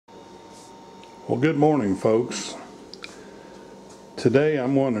Well, good morning, folks. Today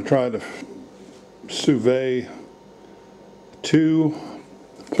I'm going to try to sous vide 2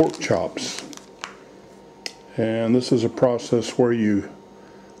 pork chops. And this is a process where you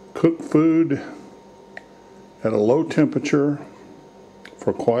cook food at a low temperature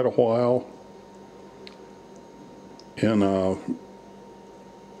for quite a while in a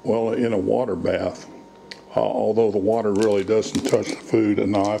water bath. Although the water really doesn't touch the food.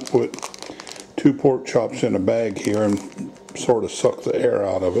 And now I've put 2 pork chops in a bag here and sort of suck the air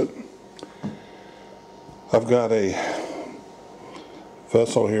out of it. I've got a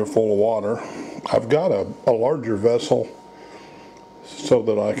vessel here full of water. I've got a larger vessel so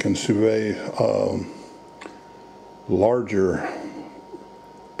that I can sous vide larger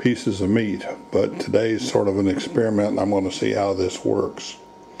pieces of meat, but today's sort of an experiment and I'm going to see how this works.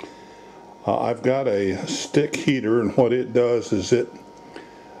 I've got a stick heater, and what it does is it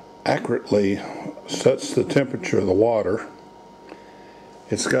accurately sets the temperature of the water.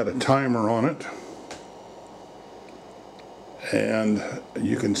 It's got a timer on it, and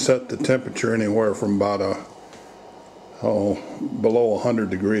you can set the temperature anywhere from about below 100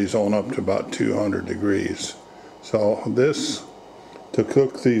 degrees on up to about 200 degrees. So this, to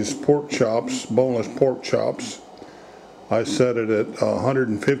cook these pork chops, boneless pork chops, I set it at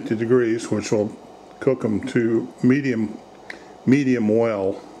 150 degrees, which will cook them to medium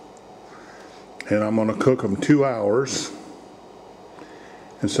well. And I'm going to cook them 2 hours.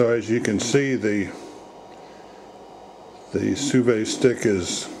 And so as you can see, the sous vide stick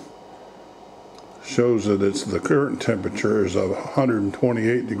shows that the current temperature is of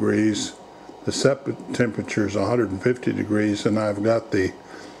 128 degrees. The set temperature is 150 degrees, and I've got the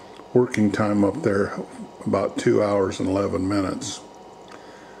working time up there about 2 hours and 11 minutes.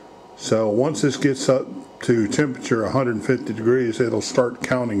 So once this gets up to temperature 150 degrees, it'll start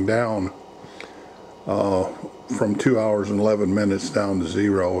counting down from 2 hours and 11 minutes down to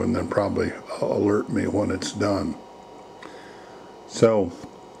 0, and then probably alert me when it's done. So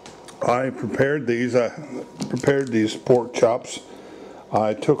I prepared these pork chops.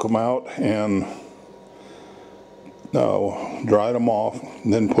 I took them out and dried them off,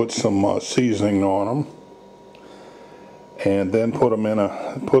 and then put some seasoning on them, and then put them in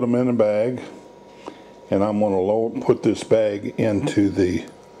a bag. And I'm going to put this bag into the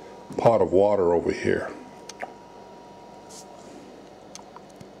pot of water over here.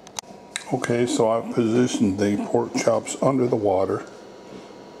 Okay, so I've positioned the pork chops under the water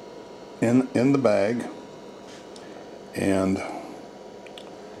in the bag, and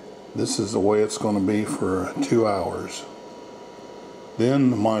this is the way it's going to be for 2 hours.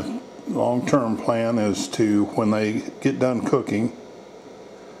 Then my long-term plan is to, when they get done cooking,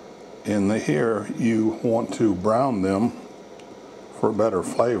 here you want to brown them for better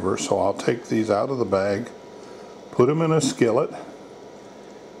flavor. So I'll take these out of the bag, put them in a skillet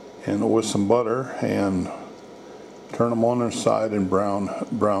and with some butter, and turn them on their side and brown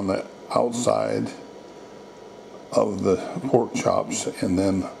the outside of the pork chops, and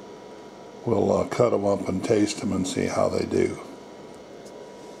then we'll cut them up and taste them and see how they do.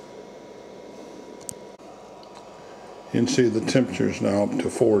 You can see the temperature is now up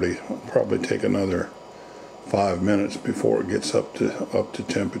to 40. It'll probably take another 5 minutes before it gets up to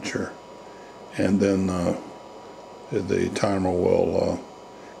temperature, and then the timer will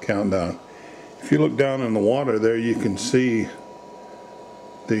count down. If you look down in the water there, you can see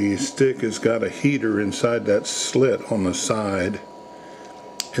the stick has got a heater inside that slit on the side,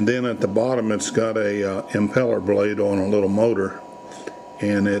 and then at the bottom it's got a impeller blade on a little motor,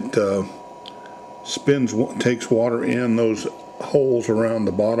 and it takes water in those holes around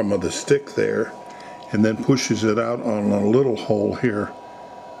the bottom of the stick there, and then pushes it out on a little hole here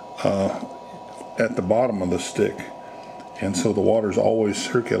at the bottom of the stick. And so the water's always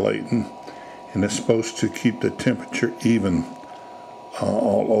circulating, and it's supposed to keep the temperature even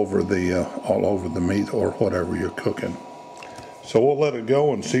all over the meat or whatever you're cooking. So we'll let it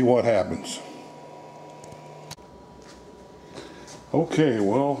go and see what happens. Okay,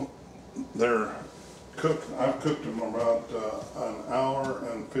 well, they're cooked. I've cooked them about an hour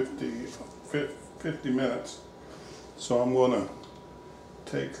and 50 minutes. So I'm going to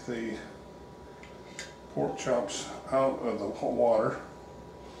take the pork chops out of the water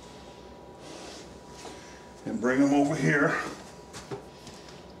and bring them over here.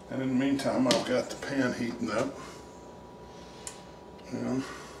 And in the meantime, I've got the pan heating up. And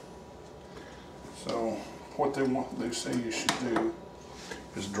so what they say you should do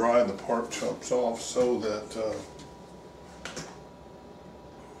is dry the pork chops off so that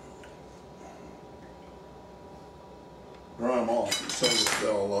dry them off so that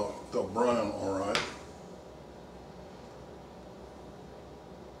they'll they'll brown all right.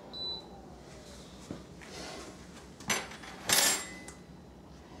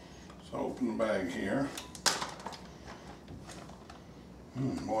 So open the bag here.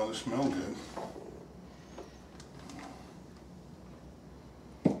 Boy, they smell good.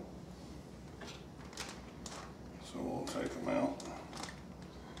 So we'll take them out.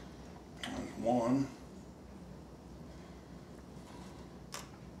 There's one.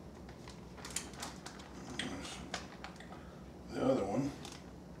 There's the other one.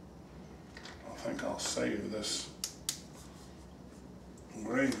 I think I'll save this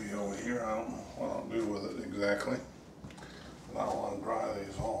gravy over here. I don't know what I'll do with it exactly, but I want to dry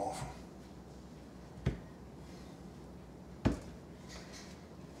these off.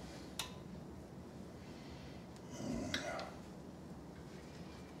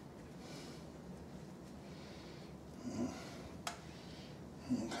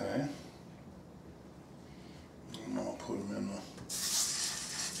 Okay, and I'll put them in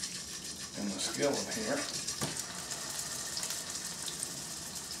the skillet here.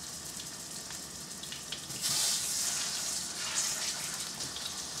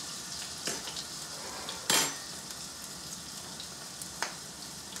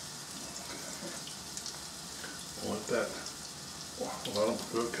 Let them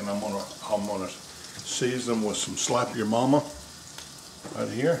cook, and I'm gonna season them with some Slap Your Mama right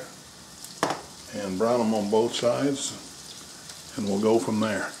here, and brown them on both sides, and we'll go from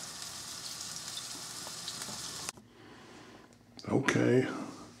there. Okay,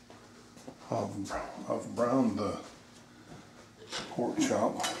 I've browned the pork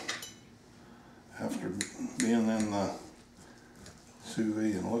chop after being in the sous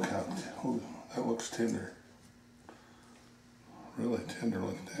vide, and look how that looks tender. Really tender,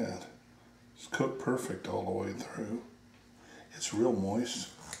 look at that. It's cooked perfect all the way through. It's real moist.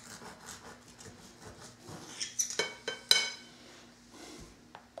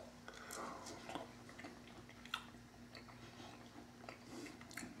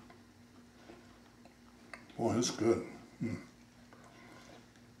 Boy, it's good.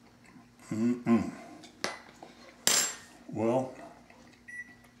 Well,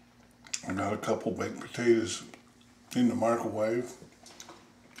 I got a couple baked potatoes in the microwave.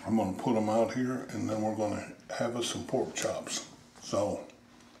 I'm going to put them out here, and then we're going to have us some pork chops. So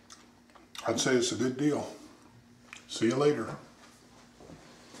I'd say it's a good deal. See you later.